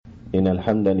إن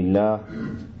الحمد لله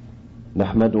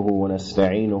نحمده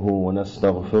ونستعينه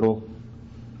ونستغفره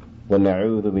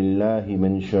ونعوذ بالله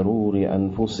من شرور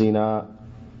أنفسنا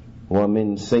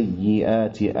ومن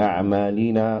سيئات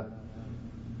أعمالنا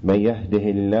من يهده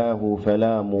الله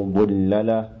فلا مضل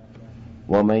له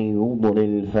ومن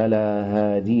يضلل فلا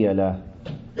هادي له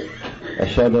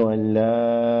أشهد أن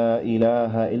لا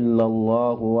إله إلا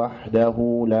الله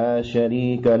وحده لا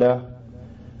شريك له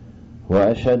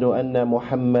وأشهد أن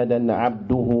محمدا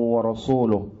عبده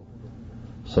ورسوله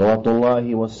صلوات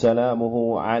الله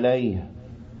وسلامه عليه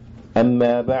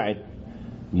أما بعد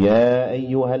يا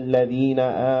أيها الذين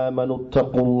آمنوا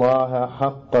اتقوا الله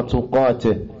حق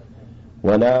تقاته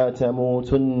ولا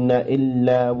تموتن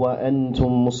إلا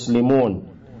وأنتم مسلمون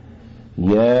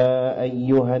يا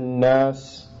أيها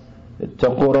الناس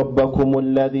اتقوا ربكم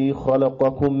الذي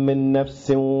خلقكم من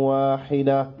نفس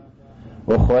واحدة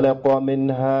وخلق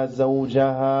منها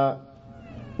زوجها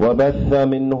وبث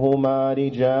منهما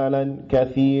رجالا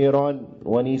كثيرا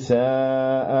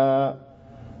ونساء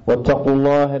واتقوا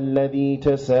الله الذي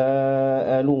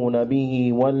تساءلون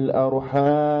به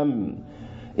والأرحام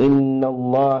إن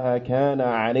الله كان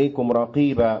عليكم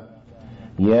رقيبا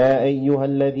يا أيها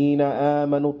الذين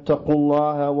آمنوا اتقوا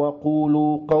الله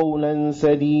وقولوا قولا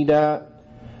سديدا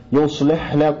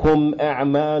يصلح لكم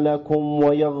أعمالكم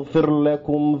ويغفر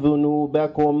لكم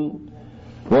ذنوبكم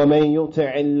ومن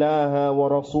يطع الله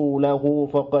ورسوله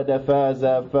فقد فاز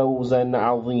فوزا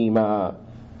عظيما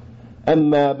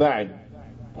أما بعد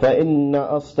فإن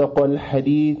أصدق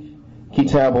الحديث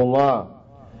كتاب الله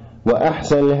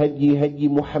وأحسن الهدي هدي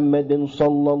محمد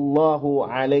صلى الله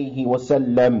عليه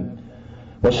وسلم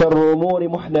وشر الأمور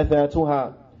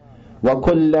محدثاتها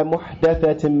وكل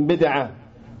محدثة بدعة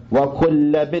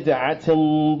وكل بدعة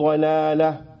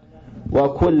ضلالة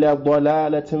وكل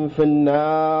ضلالة في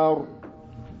النار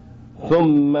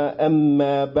ثم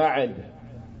أما بعد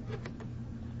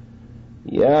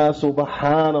يا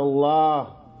سبحان الله.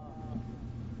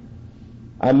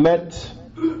 I met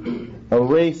a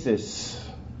racist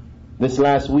this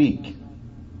last week.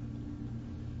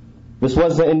 This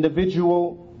was an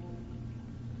individual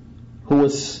who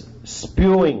was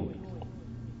spewing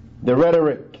the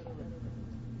rhetoric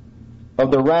of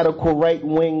the radical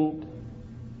right-wing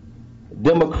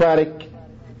democratic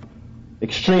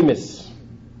extremists.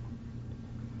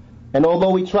 And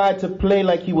although he tried to play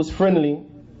like he was friendly,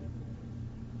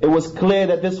 it was clear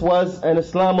that this was an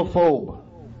Islamophobe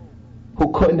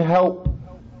who couldn't help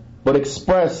but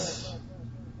express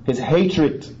his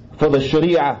hatred for the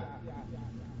Sharia.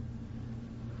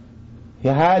 He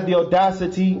had the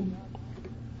audacity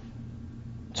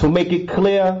to make it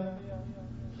clear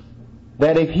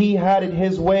that if he had it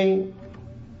his way,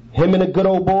 him and the good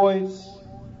old boys,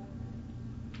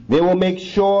 they will make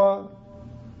sure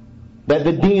that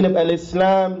the deen of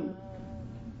al-Islam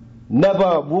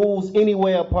never rules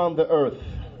anywhere upon the earth.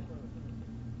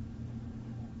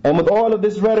 And with all of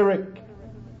this rhetoric,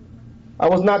 I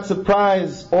was not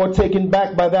surprised or taken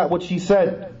back by that which he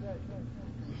said,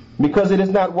 because it is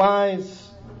not wise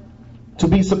to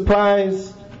be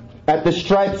surprised at the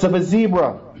stripes of a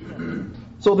zebra.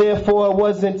 So therefore it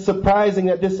wasn't surprising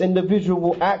that this individual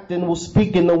will act and will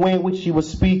speak in the way in which he was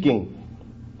speaking.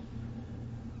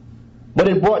 But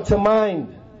it brought to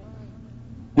mind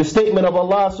the statement of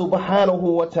Allah subhanahu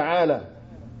wa ta'ala,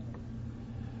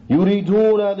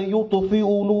 يُرِيدُونَ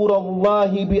لِيُطْفِئُوا نُورَ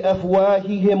اللَّهِ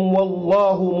بِأَفْوَاهِهِمْ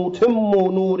وَاللَّهُ مُتِمُّ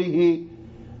نُورِهِ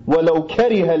وَلَوْ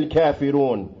كَرِهَ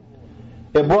الْكَافِرُونَ.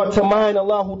 It brought to mind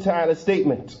Allah Ta'ala's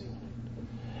statement.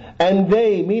 And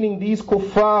they, meaning these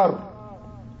kuffar,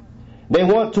 they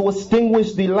want to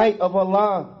extinguish the light of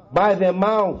Allah by their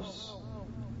mouths.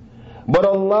 But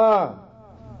Allah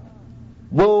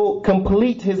will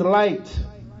complete His light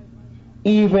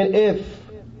even if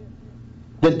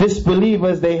the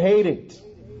disbelievers, they hate it.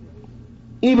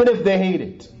 Even if they hate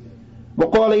it.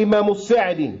 وقال إمام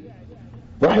السعدي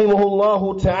رحمه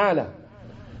الله تعالى.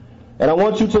 And I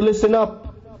want you to listen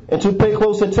up and to pay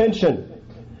close attention,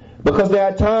 because there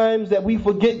are times that we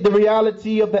forget the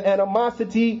reality of the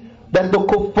animosity that the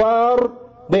kuffar,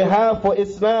 they have for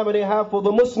Islam and they have for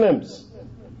the Muslims.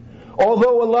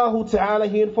 Although Allah Ta'ala,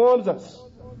 He informs us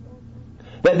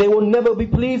that they will never be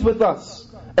pleased with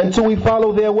us until we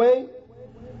follow their way,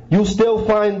 you still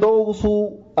find those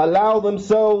who allow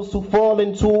themselves to fall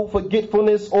into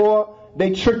forgetfulness, or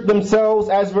they trick themselves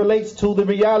as relates to the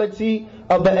reality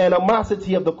of the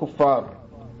animosity of the kuffar.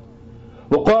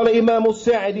 وقال إمام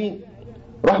السعدي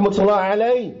رحمة الله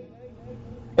عليه,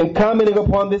 in commenting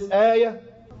upon this ayah,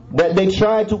 that they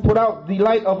try to put out the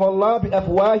light of Allah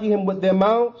بأفواههم, with their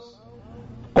mouths.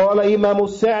 قال إمام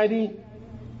السعدي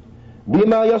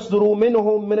بما يصدر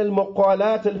منهم من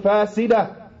المقالات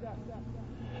الفاسدة,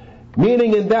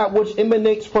 meaning in that which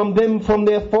emanates from them from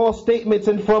their false statements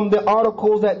and from the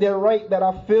articles that they write that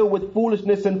are filled with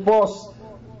foolishness and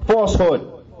falsehood.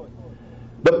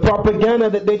 The propaganda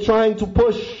that they're trying to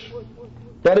push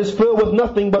that is filled with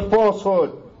nothing but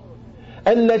falsehood.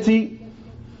 التي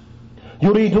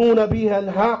يريدون بها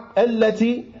الحق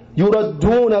التي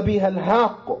يردون بها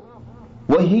الحق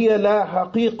وهي لا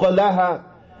حقيقة لها.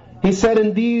 He said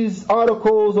in these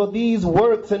articles or these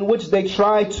works in which they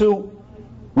try to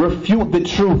refute the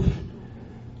truth.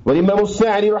 But Imam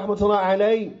al-Sa'di rahmatullah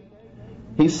alayhi,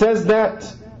 he says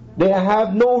that they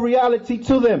have no reality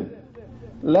to them.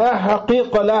 لا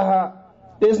حقيقة لها.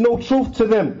 There's no truth to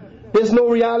them. There's no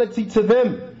reality to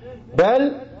them.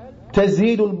 بل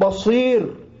تزيد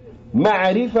البصير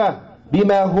معرفة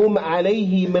بما هم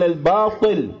عليه من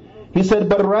الباطل. He said,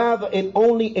 but rather it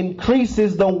only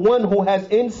increases the one who has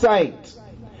insight.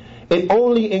 It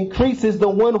only increases the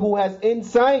one who has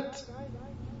insight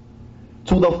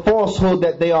to the falsehood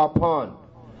that they are upon.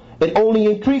 It only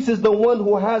increases the one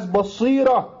who has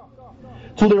basira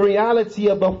to the reality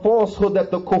of the falsehood that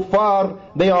the kuffar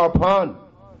they are upon.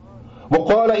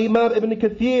 وقال إمام ابن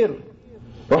كثير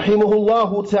رحمه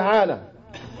الله تعالى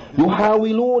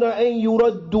يحاولون أن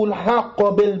يردوا الحق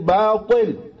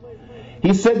بالباطل.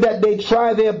 He said that they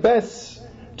try their best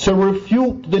to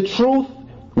refute the truth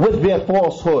with their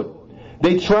falsehood.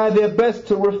 They try their best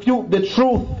to refute the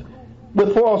truth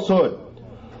with falsehood.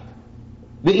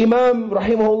 The Imam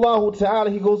rahimahullah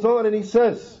ta'ala, he goes on and he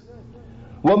says,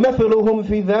 وَمَثَلُهُمْ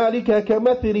فِي ذَلِكَ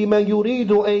كَمَثِلِ مَنْ يُرِيدُ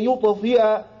أَنْ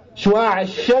يُطْفِئَ شُعَاعَ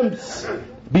الشَّمْسِ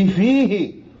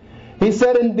بِفِيهِ. He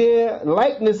said in their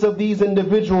likeness of these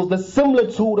individuals, the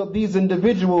similitude of these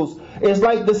individuals is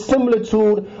like the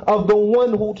similitude of the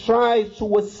one who tries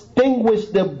to extinguish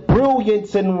the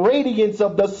brilliance and radiance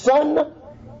of the sun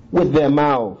with their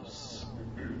mouths.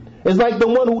 It's like the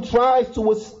one who tries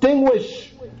to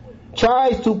extinguish,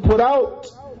 tries to put out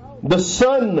the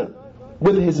sun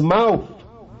with his mouth.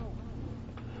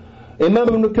 Imam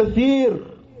ibn Kathir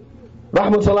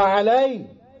rahmatullah alayhi,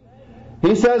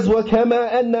 he says,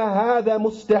 وَكَمَا أَنَّ هَذَا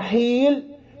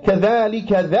مُسْتَحِيلٌ كَذَلِكَ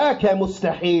ذَاكَ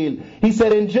مُسْتَحِيلٌ. He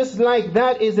said, and just like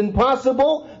that is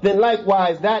impossible, then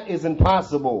likewise that is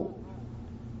impossible.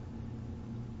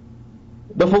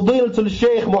 The Fadilatul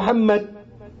Shaykh Muhammad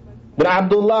bin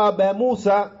Abdullah bin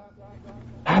Musa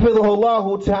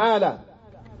Hafidhahullah Ta'ala,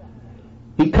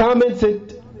 he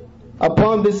commented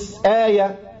upon this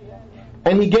ayah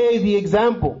and he gave the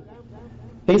example.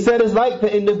 He said it's like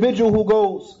the individual who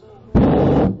goes,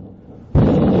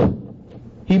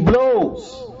 he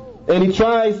blows and he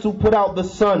tries to put out the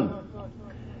sun.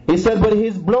 He said, but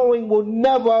his blowing will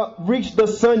never reach the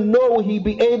sun, nor will he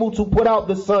be able to put out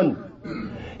the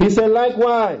sun. He said,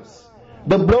 likewise,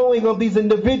 the blowing of these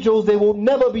individuals, they will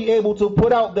never be able to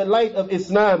put out the light of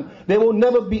Islam. They will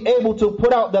never be able to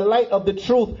put out the light of the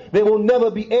truth. They will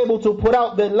never be able to put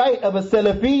out the light of a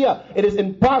Salafiyah. It is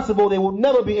impossible. They will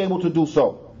never be able to do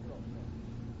so.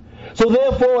 So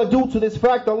therefore, due to this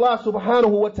fact, Allah subhanahu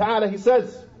wa ta'ala, He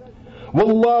says,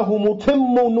 وَاللَّهُ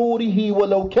مُتِمُّ نُورِهِ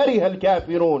وَلَوْ كَرِهَ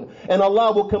الْكَافِرُونَ. And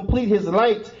Allah will complete His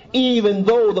light even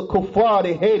though the kuffar,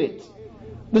 they hate it.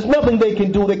 There's nothing they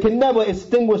can do. They can never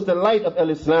extinguish the light of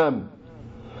Al-Islam.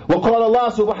 وقال الله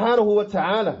سبحانه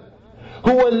وتعالى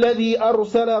هو الذي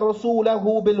أرسل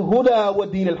رسوله بالهدى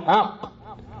والدين الحق.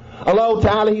 Allah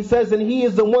Ta'ala, He says, and He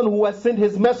is the one who has sent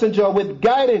His messenger with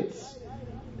guidance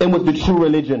and with the true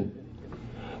religion.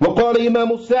 وقال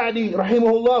إمام السعدي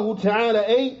رحمه الله تعالى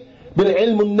أي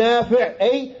بالعلم النافع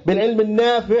أي بالعلم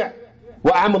النافع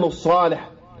وعمل الصالح,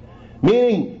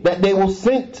 meaning that they were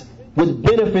sent with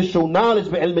beneficial knowledge,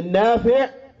 بعلم النافع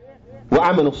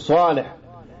وعمل الصالح,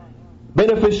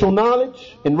 beneficial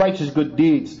knowledge and righteous good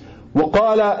deeds.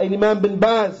 وقال الإمام بن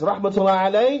باز رحمة الله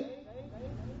عليه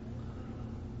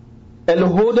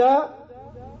الهدى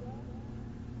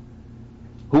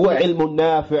هو علم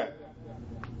النافع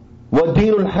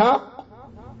والدين الحق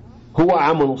هو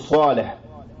عمل الصالح.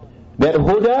 That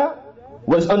huda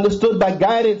was understood by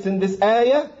guidance in this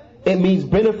ayah, it means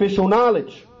beneficial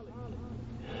knowledge.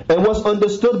 And what's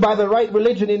understood by the right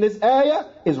religion in this ayah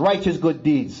is righteous good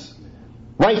deeds.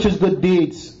 Righteous good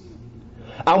deeds.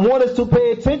 I want us to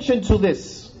pay attention to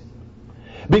this,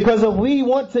 because if we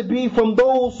want to be from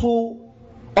those who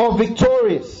are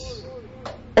victorious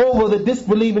over the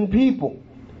disbelieving people,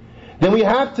 then we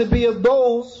have to be of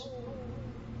those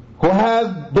who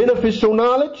have beneficial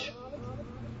knowledge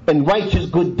and righteous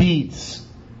good deeds.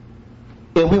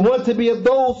 If we want to be of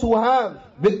those who have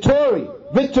victory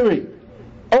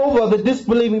over the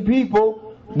disbelieving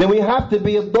people, then we have to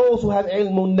be of those who have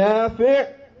ilmun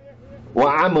nafi'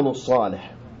 wa amalun salih.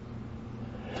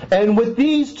 And with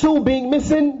these two being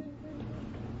missing,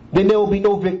 then there will be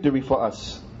no victory for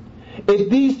us. If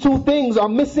these two things are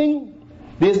missing,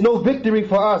 there's no victory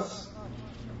for us.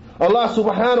 Allah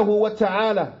subhanahu wa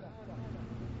ta'ala,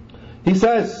 He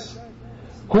says,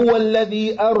 هو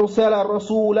الذي أرسل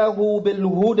رسوله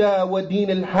بالهدى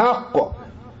ودين الحق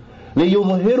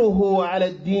ليظهره على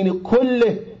الدين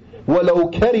كله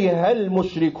ولو كره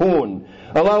المشركون.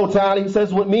 Allah Ta'ala, He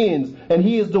says what means, and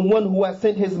He is the one who has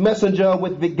sent His messenger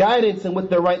with the guidance and with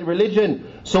the right religion,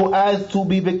 so as to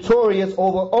be victorious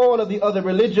over all of the other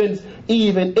religions,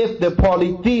 even if the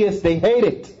polytheists they hate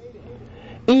it.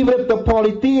 Even if the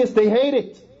polytheists they hate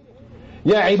it.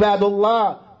 Ya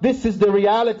ibadullah, this is the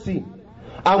reality.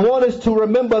 I want us to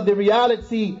remember the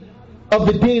reality of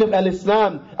the deen of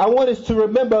al-Islam. I want us to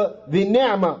remember the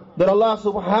ni'mah that Allah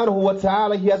subhanahu wa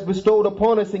ta'ala He has bestowed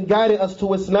upon us in guiding us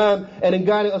to Islam and in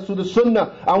guiding us to the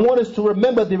Sunnah. I want us to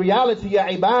remember the reality, ya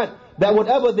ibad, that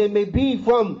whatever there may be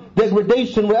from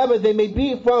degradation, whatever there may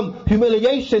be from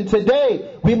humiliation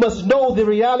today, we must know the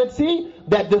reality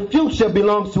that the future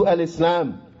belongs to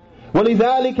al-Islam.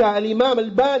 وَلِذَلِكَ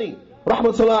الْإِمَامُ الْبَانِي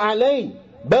رحمة الله عليه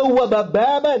بوّب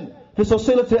بابا في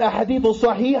سلسلة الأحاديث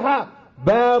الصحيحة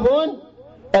باب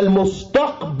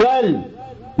المستقبل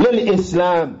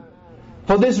للإسلام.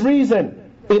 For this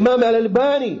reason, Imam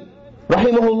al-Albani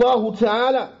rahimahullah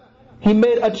ta'ala, he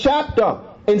made a chapter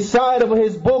inside of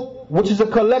his book, which is a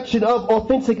collection of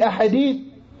authentic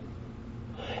ahadith,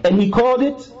 and he called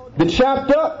it the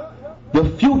chapter, The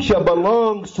Future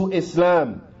Belongs to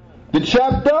Islam. The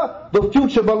chapter, The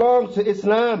Future Belongs to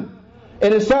Islam.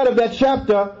 And inside of that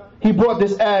chapter, he brought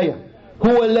this ayah,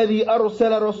 هو الذي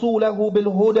أرسل رسوله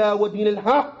بالهدى ودين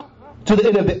الحق, to the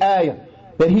end of the ayah,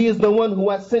 that He is the one who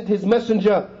has sent His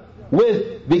messenger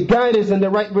with the guidance and the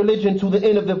right religion, to the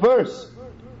end of the verse.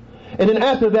 And then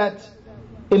after that,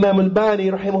 Imam al-Bani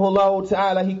rahimahullah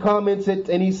ta'ala, he commented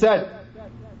and he said,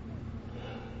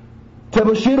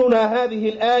 تبشرنا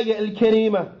هذه الآية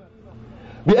الكريمة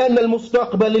بأن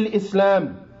المستقبل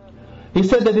للإسلام. He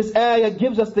said that this ayah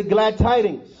gives us the glad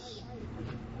tidings.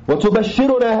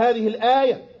 وتبشرنا هذه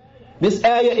الآية, this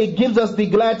ayah, it gives us the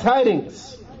glad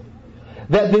tidings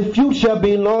that the future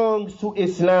belongs to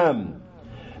Islam.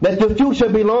 That the future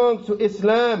belongs to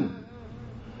Islam.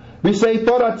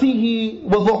 بسيطرته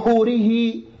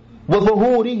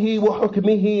وظهوره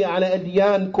وحكمه على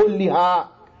أديان كلها.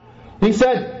 He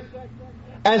said,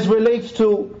 as relates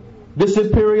to the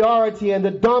superiority and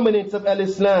the dominance of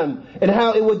al-Islam, and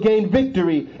how it would gain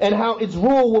victory, and how its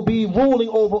rule will be ruling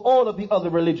over all of the other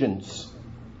religions.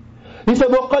 He said,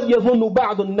 وَقَدْ يَظُنُّ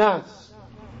بَعْضُ النَّاسِ.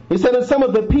 He said, and some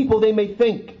of the people, they may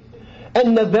think,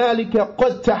 أن ذلك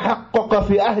قد تحقق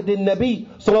في عهد النبي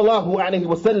صلى الله عليه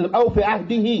وسلم أو في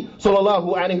عهده صلى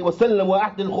الله عليه وسلم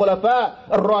وعهد الخلفاء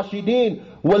الراشدين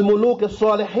والملوك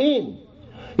الصالحين.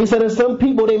 He said, and some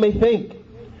people, they may think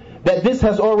that this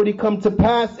has already come to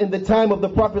pass in the time of the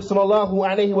Prophet sallallahu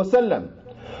alaihi wasallam,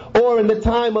 or in the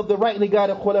time of the rightly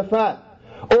guided khulafa,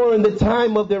 or in the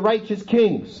time of the righteous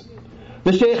kings.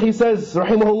 The Shaykh, he says,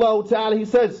 rahimahullah ta'ala, he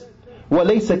says,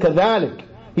 وَلَيْسَ كَذَلِكَ.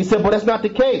 He said, but that's not the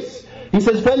case. He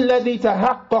says, فَالَّذِي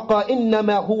تَحَقَّقَ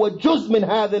إِنَّمَا هُوَ جُزْءٌ مِنْ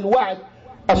هَذَا الْوَعْدِ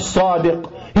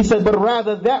الصَّادِقِ. He said, but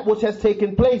rather that which has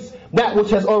taken place, that which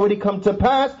has already come to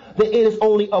pass, that it is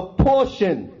only a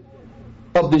portion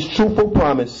of this truthful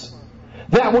promise.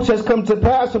 That which has come to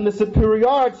pass from the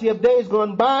superiority of days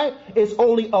gone by is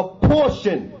only a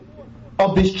portion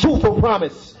of this truthful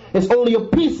promise. It's only a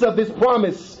piece of this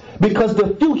promise, because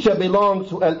the future belongs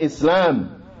to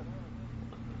al-Islam.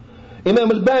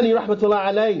 Imam al-Bani rahmatullah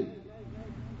alayhi,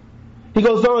 he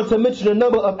goes on to mention a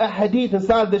number of ahadith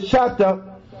inside this chapter,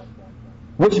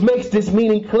 which makes this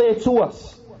meaning clear to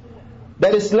us,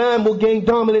 that Islam will gain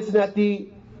dominance and that the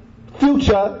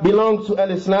future belongs to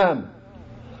al-Islam.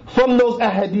 From those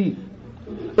ahadith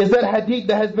is that hadith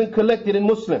that has been collected in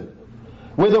Muslim,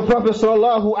 where the Prophet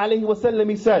sallallahu alaihi wasallam,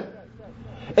 he said,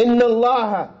 إِنَّ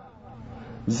اللَّهَ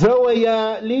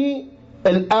زَوَيَا لِي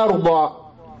الْأَرْضَ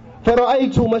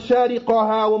فَرَأَيْتُ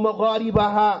مَشَارِقَهَا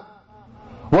وَمَغَارِبَهَا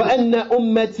وَأَنَّ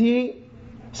أُمَّتِي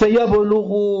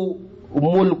سَيَبْلُغُ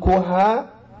مُلْكُهَا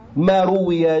مَا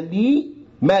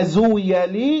زُوِيَ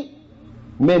لِي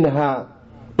مِنْهَا.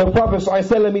 The Prophet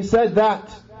ﷺ, he said that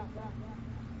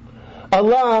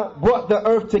Allah brought the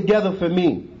earth together for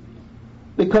me,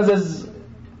 because as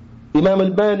Imam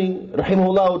al-Bani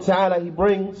rahimahullah ta'ala, he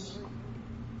brings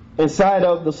inside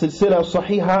of the Silsila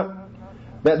Sahiha,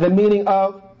 that the meaning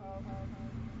of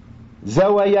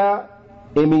Zawaya,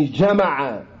 it means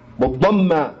Jama'a,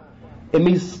 Mudamma, it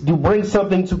means to bring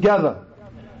something together.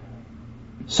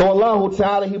 So Allah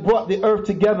Ta'ala, He brought the earth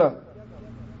together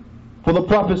for the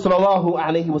Prophet Sallallahu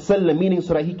Alaihi Wasallam, meaning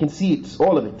so that he can see it,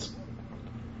 all of it.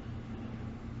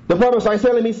 The Prophet Sallallahu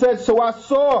Alaihi Wasallam, he said, so I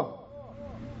saw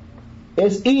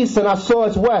its east and I saw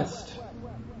its west.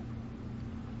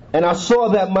 And I saw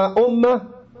that my ummah,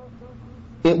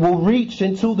 it will reach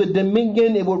into the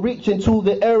dominion, it will reach into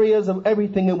the areas of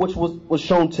everything in which was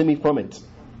shown to me from it.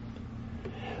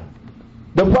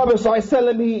 The Prophet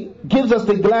ﷺ, he gives us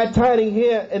the glad tidings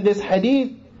here in this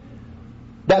hadith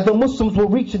that the Muslims will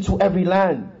reach into every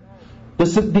land.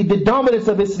 The dominance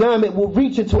of Islam, it will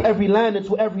reach into every land,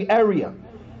 into every area.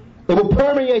 It will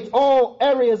permeate all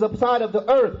areas outside of the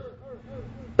earth.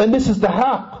 And this is the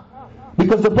haqq.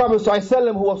 Because the Prophet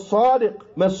ﷺ, who was sadiq,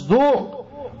 masduq,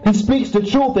 he speaks the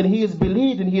truth and he is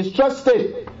believed and he is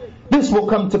trusted. This will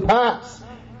come to pass.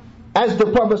 As the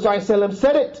Prophet ﷺ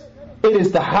said it, it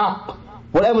is the haqq.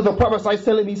 Whatever the Prophet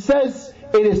ﷺ he says,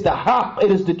 it is the haqq,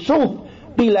 it is the truth.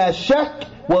 Bila shak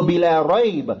wa bila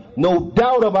raib. No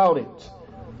doubt about it.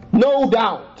 No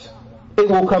doubt. It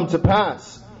will come to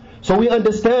pass. So we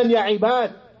understand, ya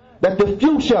ibad, that the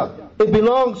future, it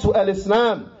belongs to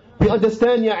al-Islam. We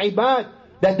understand, ya ibad,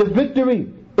 that the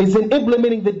victory is in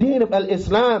implementing the deen of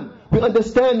al-Islam. We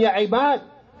understand, ya ibad,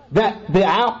 that the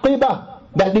aqibah,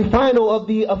 that the final of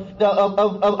the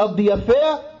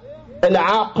affair,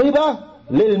 al-aqibah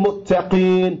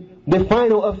lil-muttaqeen, the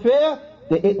final affair,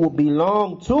 that it will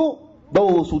belong to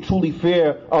those who truly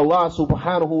fear Allah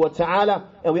subhanahu wa ta'ala.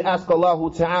 And we ask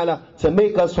Allah ta'ala to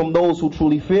make us from those who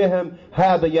truly fear Him.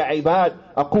 هذا يا عباد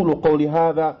أقول قولي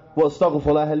هذا وأستغفر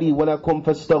الله لي ولكم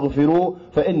فاستغفروه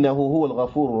فإنه هو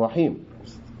الغفور الرحيم.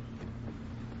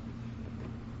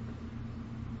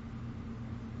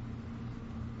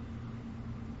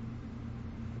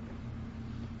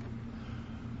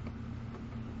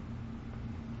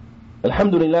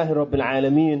 الحمد لله رب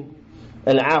العالمين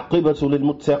العاقبة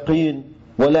للمتقين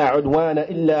ولا عدوان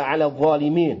إلا على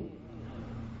الظالمين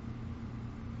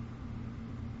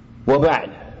وبعد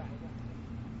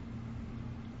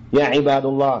يا عباد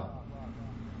الله.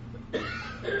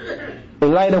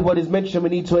 In light of what is mentioned, we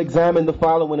need to examine the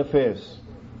following affairs.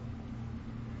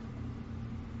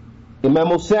 Imam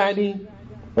al-Sa'di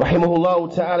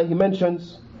rahimahullah ta'ala, he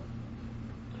mentions,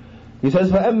 he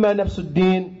says, فَأَمَّا نَفْسُ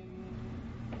الدِّينِ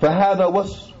فهذا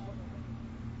وصف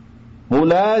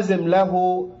ملازم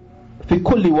له في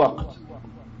كل وقت.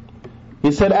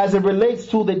 He said, as it relates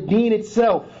to the deen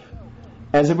itself,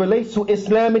 as it relates to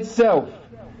Islam itself,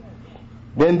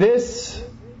 then this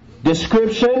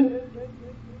description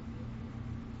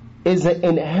is an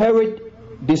inherent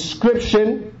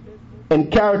description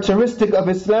and characteristic of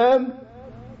Islam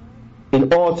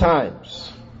in all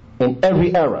times, in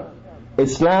every era.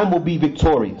 Islam will be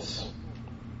victorious.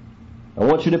 I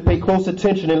want you to pay close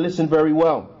attention and listen very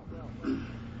well.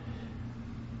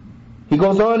 He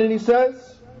goes on and he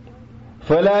says,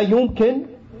 فَلَا يُمْكِنْ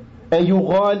أَن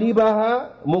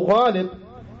يُغَالِبَهَا مُغَالِبْ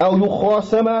أو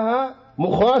يُخَاصَمَهَا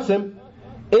مُخَاصِمْ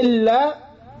إِلَّا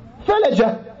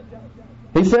فَلَجَهْ.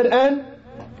 He said, and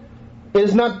it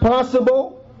is not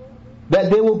possible that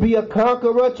there will be a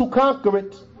conqueror to conquer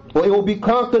it, or it will be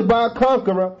conquered by a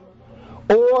conqueror,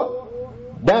 or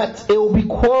that it will be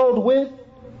quarreled with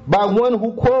by one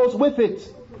who quarrels with it,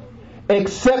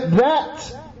 except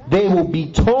that they will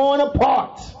be torn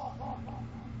apart.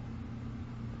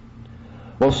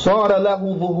 وَصَارَ لَهُ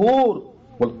ظُهُورٌ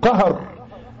وَالْقَهْرٌ.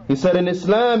 He said, in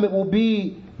Islam it will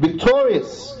be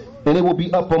victorious and it will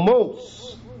be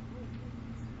uppermost.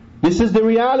 This is the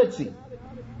reality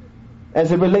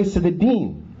as it relates to the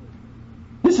deen.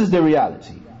 This is the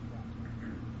reality.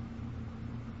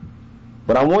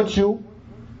 But I want you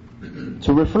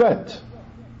to reflect,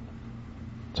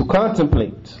 to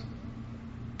contemplate,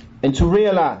 and to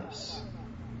realize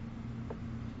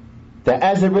that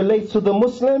as it relates to the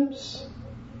Muslims,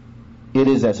 it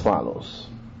is as follows.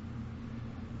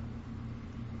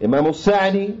 Imam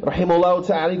al-Sa'di rahimahullah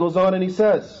ta'ala goes on and he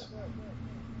says,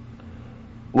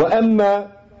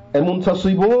 وَأَمَّا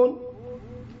الْمُنْتَصِبُونَ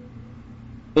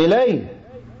إِلَيْهِ.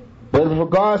 But with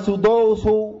regards to those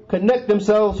who connect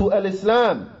themselves to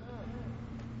al-Islam,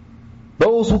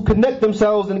 those who connect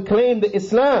themselves and claim the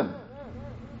Islam,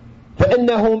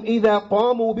 فإنهم إذا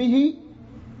قاموا به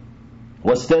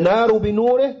واستناروا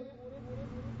بنوره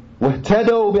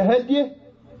واهتدوا بهديه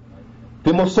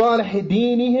في مصالح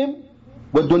دينهم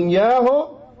ودنياهم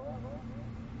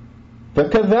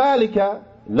فكذلك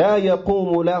لا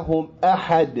يقوم لهم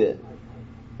أحد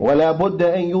ولا بد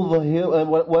أن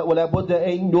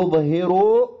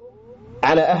يظهروا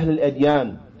على أهل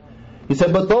الأديان. He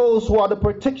said, but those who are the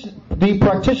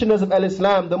practitioners of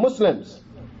al-Islam, the Muslims,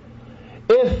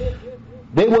 if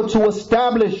they were to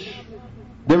establish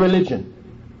the religion.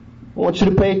 I want you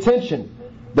to pay attention.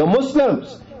 The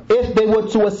Muslims, if they were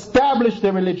to establish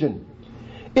their religion,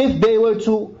 if they were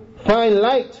to find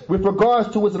light with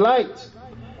regards to its light,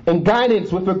 and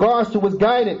guidance with regards to its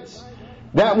guidance,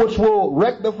 that which will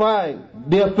rectify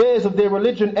the affairs of their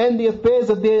religion and the affairs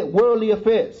of their worldly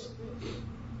affairs,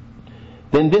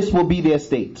 then this will be their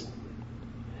state.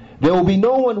 There will be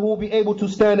no one who will be able to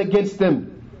stand against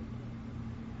them,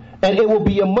 and it will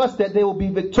be a must that they will be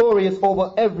victorious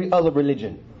over every other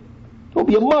religion. It will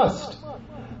be a must.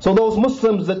 So those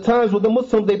Muslims, the times with the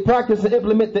Muslims, they practice and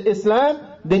implement the Islam,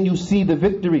 then you see the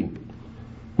victory.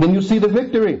 Then you see the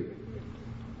victory.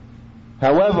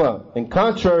 However, in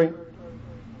contrary,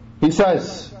 he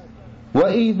says,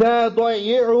 وَإِذَا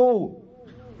ضَيِّعُوا,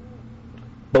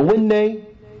 but when they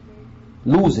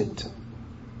lose it,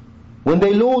 when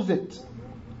they lose it,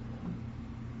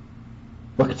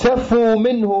 وَاكْتَفُوا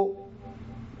مِنْهُ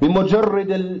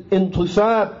بِمُجَرِّدِ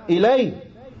الْإِنْتِصَابِ إِلَيْهِ,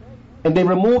 and they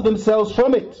remove themselves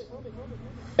from it,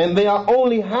 and they are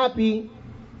only happy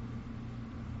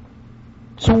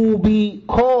to be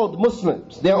called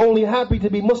Muslims. They are only happy to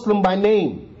be Muslim by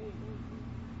name.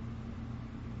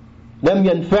 لم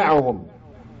ينفعهم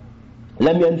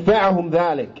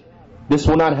ذلك. This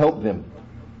will not help them.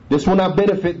 This will not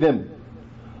benefit them.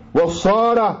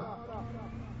 وصار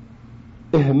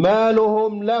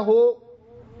إهمالهم له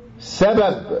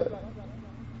سبب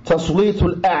تسليط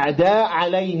الأعداء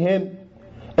عليهم.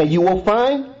 And you will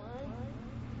find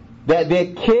that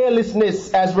their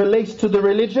carelessness as relates to the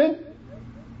religion,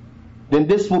 then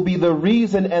this will be the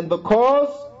reason and the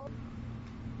cause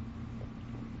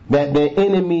that their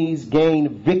enemies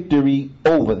gain victory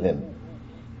over them.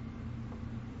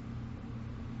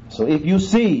 So if you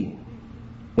see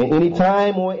in any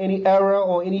time or any era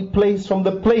or any place from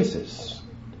the places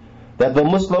that the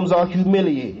Muslims are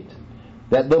humiliated,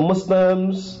 that the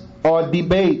Muslims are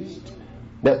debased,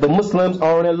 that the Muslims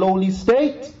are in a lowly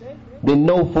state, then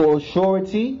know for a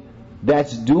surety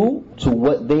that's due to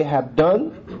what they have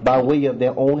done by way of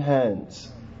their own hands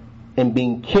and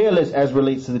being careless as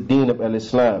relates to the deen of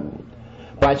al-Islam,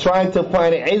 by trying to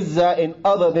find izzah in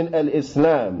other than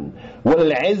al-Islam.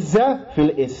 Wal-izzah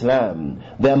fil-Islam.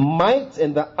 The might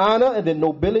and the honor and the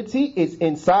nobility is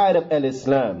inside of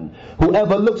al-Islam.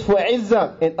 Whoever looks for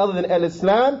izzah in other than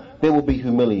al-Islam, they will be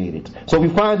humiliated. So if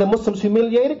we find the Muslims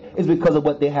humiliated, it's because of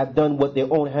what they have done, what their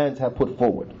own hands have put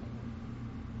forward.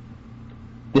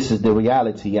 This is the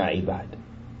reality, ya ibad.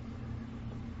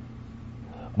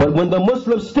 But when the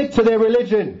Muslims stick to their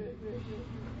religion,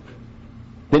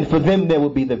 then for them there will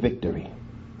be the victory.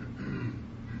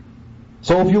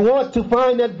 So if you want to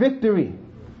find that victory,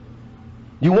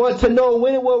 you want to know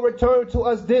when it will return to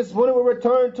us this, when it will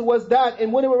return to us that,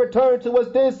 and when it will return to us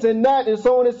this and that, and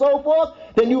so on and so forth,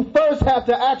 then you first have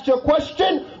to ask your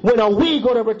question, when are we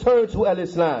going to return to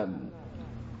al-Islam?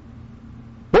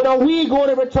 When are we going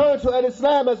to return to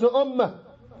al-Islam as an ummah?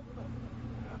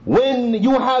 When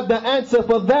you have the answer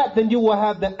for that, then you will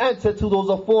have the answer to those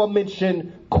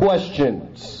aforementioned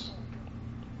questions.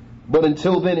 But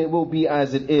until then, it will be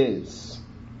as it is.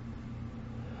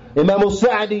 Imam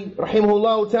al-Sa'di,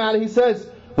 rahimahullah ta'ala, he says,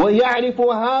 وَيَعْرِفُ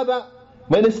هَذَا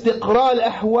مَنْ اسْتِقْرَاءِ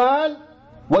الْأَحْوَالِ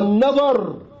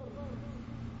وَالنَّظَرِ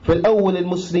فِي الْأَوَّلِ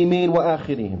الْمُسْلِمِينَ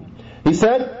وَآخِرِهِمْ. He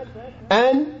said,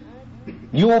 and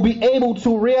you will be able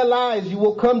to realize, you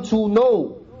will come to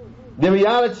know the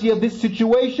reality of this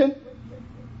situation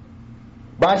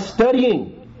by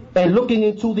studying and looking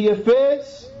into the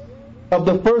affairs of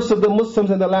the first of the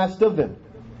Muslims and the last of them.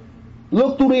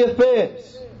 Look through the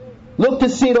affairs. Look to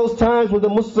see those times where the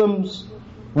Muslims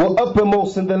were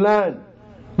uppermost in the land.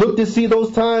 Look to see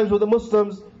those times where the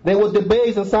Muslims, they were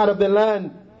debased inside of the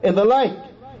land and the like.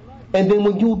 And then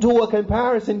when you do a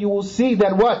comparison, you will see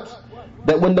that what?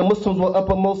 That when the Muslims were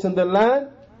uppermost in the land,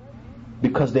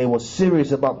 because they were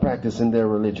serious about practicing their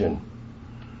religion.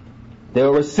 They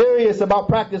were serious about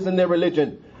practicing their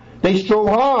religion. They strove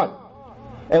hard.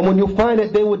 And when you find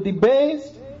that they were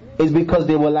debased, it's because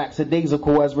they were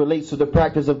lackadaisical as relates to the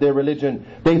practice of their religion.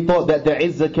 They thought that the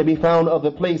izzah can be found other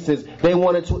places. They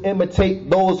wanted to imitate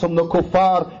those from the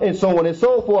kuffar and so on and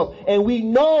so forth. And we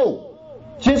know,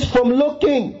 just from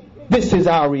looking, this is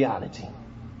our reality.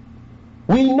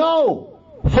 We know,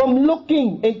 from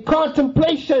looking in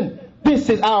contemplation, this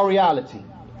is our reality.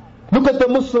 Look at the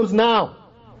Muslims now.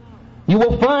 You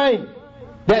will find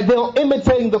that they are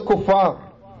imitating the kuffar.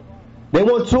 They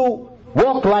want to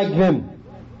walk like them,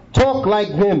 talk like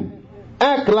them,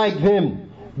 act like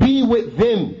them, be with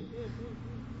them.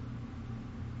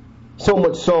 So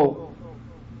much so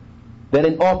that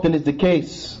it often is the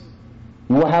case,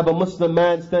 You will have a Muslim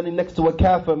man standing next to a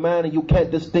kafir man and you can't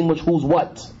distinguish who's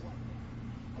what.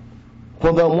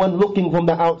 For the one looking from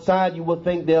the outside, you will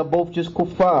think they are both just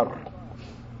kuffar.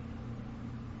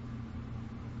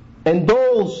 And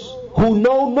those who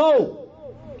know.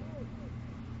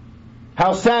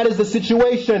 How sad is the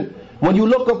situation when you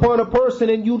look upon a person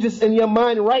and you just in your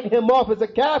mind write him off as a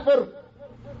kafir.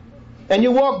 And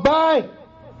you walk by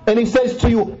and he says to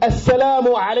you,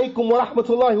 Assalamu alaikum wa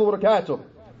rahmatullahi wa barakatuh.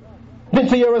 Then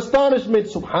to your astonishment,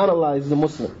 subhanallah, he's a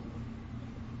Muslim.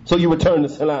 So you return the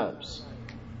salams.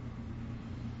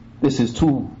 This is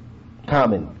too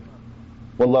common.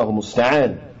 Wallahu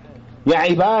musta'an. Ya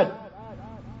ibad.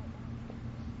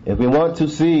 If we want to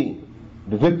see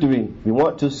the victory, we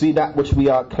want to see that which we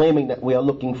are claiming that we are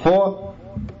looking for,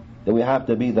 then we have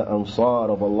to be the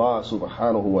ansar of Allah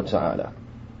subhanahu wa ta'ala.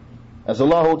 As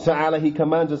Allah ta'ala, He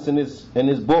commands us in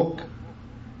His book,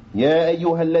 Ya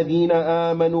ayyuha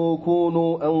alladhina amanu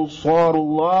kunu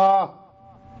ansarullah.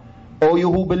 O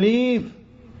you who believe,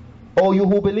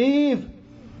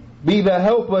 be the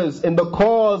helpers in the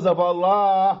cause of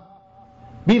Allah.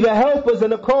 Be the helpers in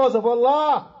the cause of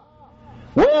Allah.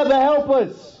 Where are the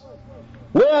helpers?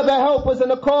 Where are the helpers in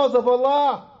the cause of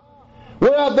Allah?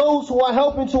 Where are those who are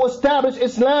helping to establish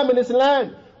Islam in this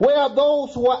land? Where are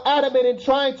those who are adamant in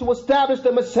trying to establish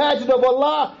the masajid of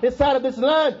Allah inside of this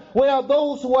land? Where are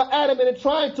those who are adamant in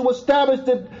trying to establish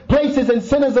the places and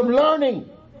centers of learning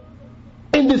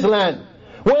in this land?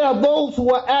 Where are those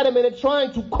who are adamant in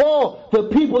trying to call the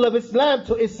people of Islam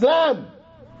to Islam?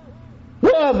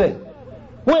 Where are they?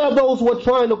 Where are those who are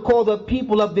trying to call the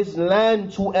people of this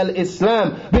land to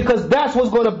Al-Islam? Because that's what's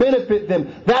going to benefit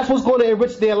them. That's what's going to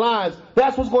enrich their lives.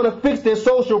 That's what's going to fix their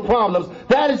social problems.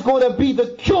 That is going to be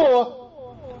the cure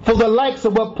for the likes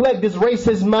of what plagued this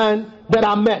racist man that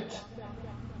I met.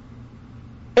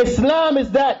 Islam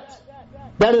is that.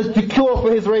 That is the cure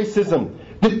for his racism.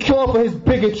 The cure for his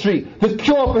bigotry. The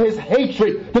cure for his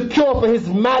hatred. The cure for his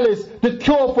malice. The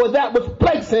cure for that which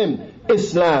plagues him.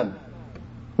 Islam.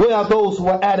 Where are those who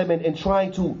are adamant in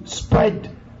trying to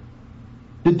spread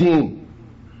the deen,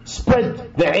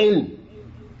 spread the ilm,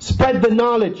 spread the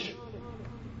knowledge?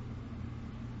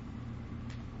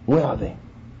 Where are they?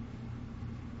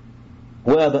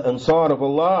 Where are the ansar of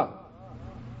Allah?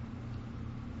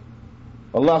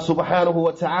 Allah subhanahu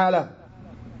wa ta'ala,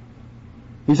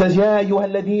 He says, Ya ayyuha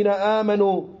alladhina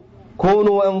amanu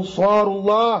kunu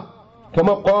ansarullah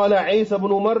kama qala Isa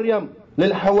ibn Maryam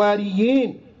lil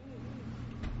hawariyin.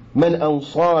 Man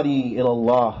ansari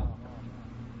ilallah.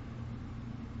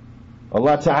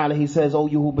 Allah Ta'ala, He says, O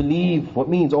you who believe. What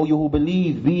means, O you who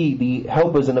believe, be the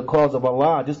helpers in the cause of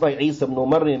Allah. Just like Isa ibn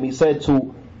Maryam, he said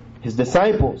to his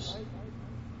disciples,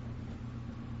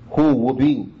 who will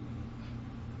be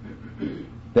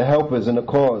the helpers in the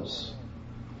cause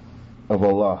of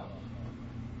Allah.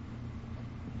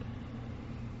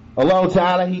 Allah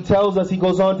Ta'ala, He tells us, He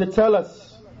goes on to tell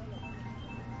us,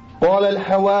 قال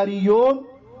الحواريون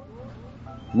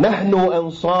نحن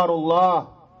أنصار الله.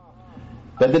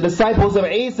 That the disciples of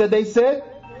Isa, they said,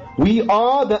 we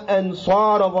are the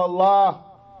Ansar of Allah.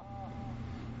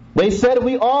 They said,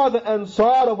 we are the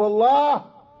Ansar of Allah.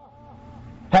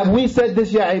 Have we said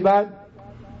this, ya ibad?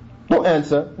 Don't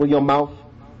answer with your mouth.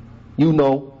 You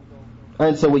know.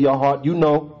 Answer with your heart. You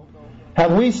know.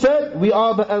 Have we said we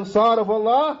are the Ansar of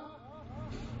Allah?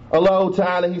 Allah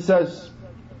Ta'ala, He says,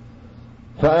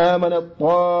 فآمنت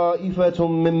طائفة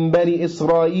من بني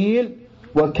إسرائيل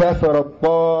وكفرت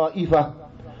طائفة.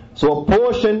 So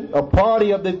a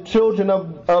party of the children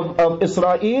of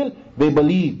Israel, they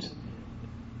believed.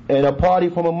 And a party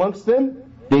from amongst them,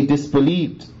 they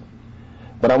disbelieved.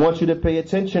 But I want you to pay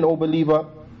attention, O believer.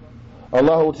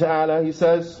 Allah Ta'ala, He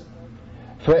says,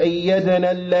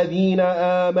 فَأَيَّدَنَا الَّذِينَ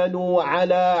آمَنُوا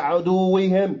عَلَىٰ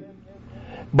عَدُوِّهِمْ.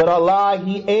 But Allah,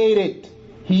 He aided,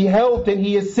 He helped and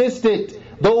He assisted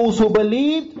those who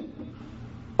believed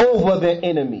over their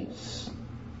enemies.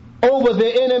 Over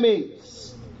their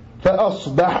enemies.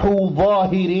 فَأَصْبَحُوا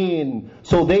ظَاهِرِينَ.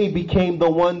 So they became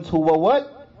the ones who were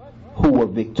what? Who were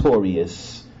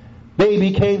victorious. They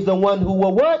became the one who were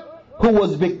what? Who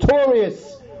was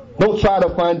victorious. Don't try to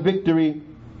find victory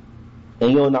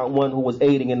and you're not one who was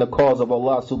aiding in the cause of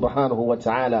Allah subhanahu wa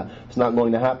ta'ala. It's not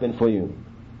going to happen for you.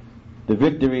 The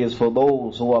victory is for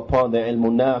those who are upon the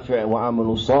ilmun nafi' wa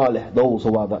amalu salih, those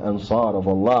who are the ansar of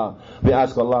Allah. We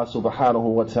ask Allah subhanahu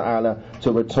wa ta'ala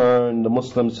to return the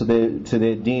Muslims to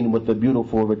their deen with a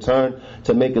beautiful return,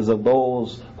 to make us of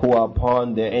those who are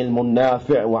upon the ilmun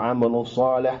nafi' wa amalu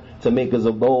salih, to make us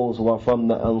of those who are from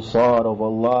the ansar of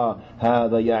Allah.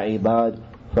 هذا يا عباد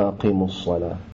فأقيموا الصلاة.